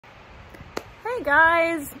Hey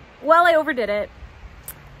guys, well, I overdid it.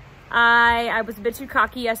 I was a bit too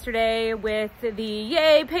cocky yesterday with the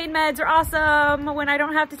yay, pain meds are awesome when I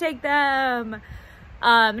don't have to take them.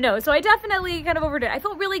 No, so I definitely kind of overdid it. I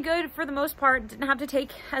felt really good for the most part. Didn't have to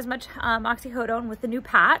take as much oxycodone with the new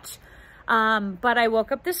patch. But I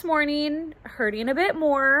woke up this morning hurting a bit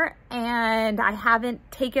more, and I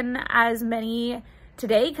haven't taken as many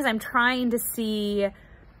today because I'm trying to see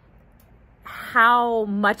how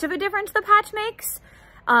much of a difference the patch makes,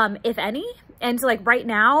 if any. And so like right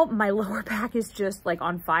now, my lower back is just like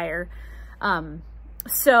on fire.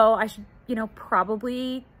 So I should,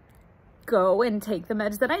 probably go and take the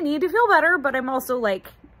meds that I need to feel better, but I'm also like,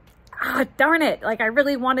 darn it. Like I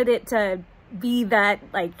really wanted it to be that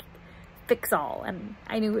like fix all, and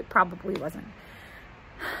I knew it probably wasn't,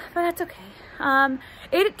 but that's okay.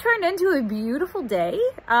 It turned into a beautiful day.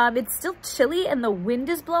 It's still chilly and the wind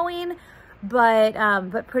is blowing, but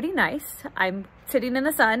pretty nice. I'm sitting in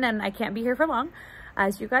the sun and I can't be here for long,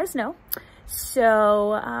 as you guys know.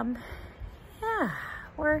 So, yeah,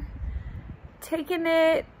 we're taking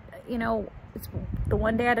it, it's the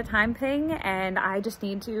one day at a time thing, and I just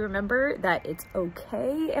need to remember that it's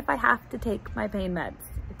okay if I have to take my pain meds.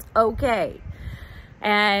 It's okay.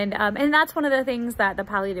 And that's one of the things that the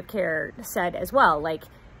palliative care said as well. Like,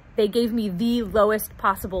 they gave me the lowest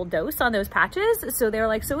possible dose on those patches. So they were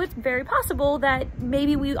like, so it's very possible that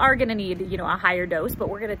maybe we are gonna need, a higher dose, but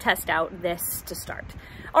we're gonna test out this to start.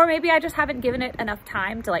 Or maybe I just haven't given it enough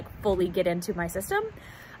time to like fully get into my system.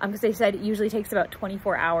 Because they said it usually takes about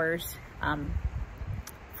 24 hours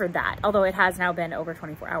for that. Although it has now been over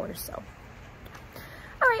 24 hours, so.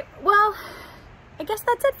 All right, well, I guess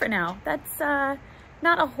that's it for now. That's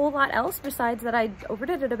not a whole lot else besides that I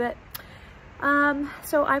overdid it a bit.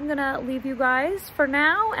 So I'm gonna leave you guys for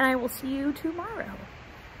now, and I will see you tomorrow.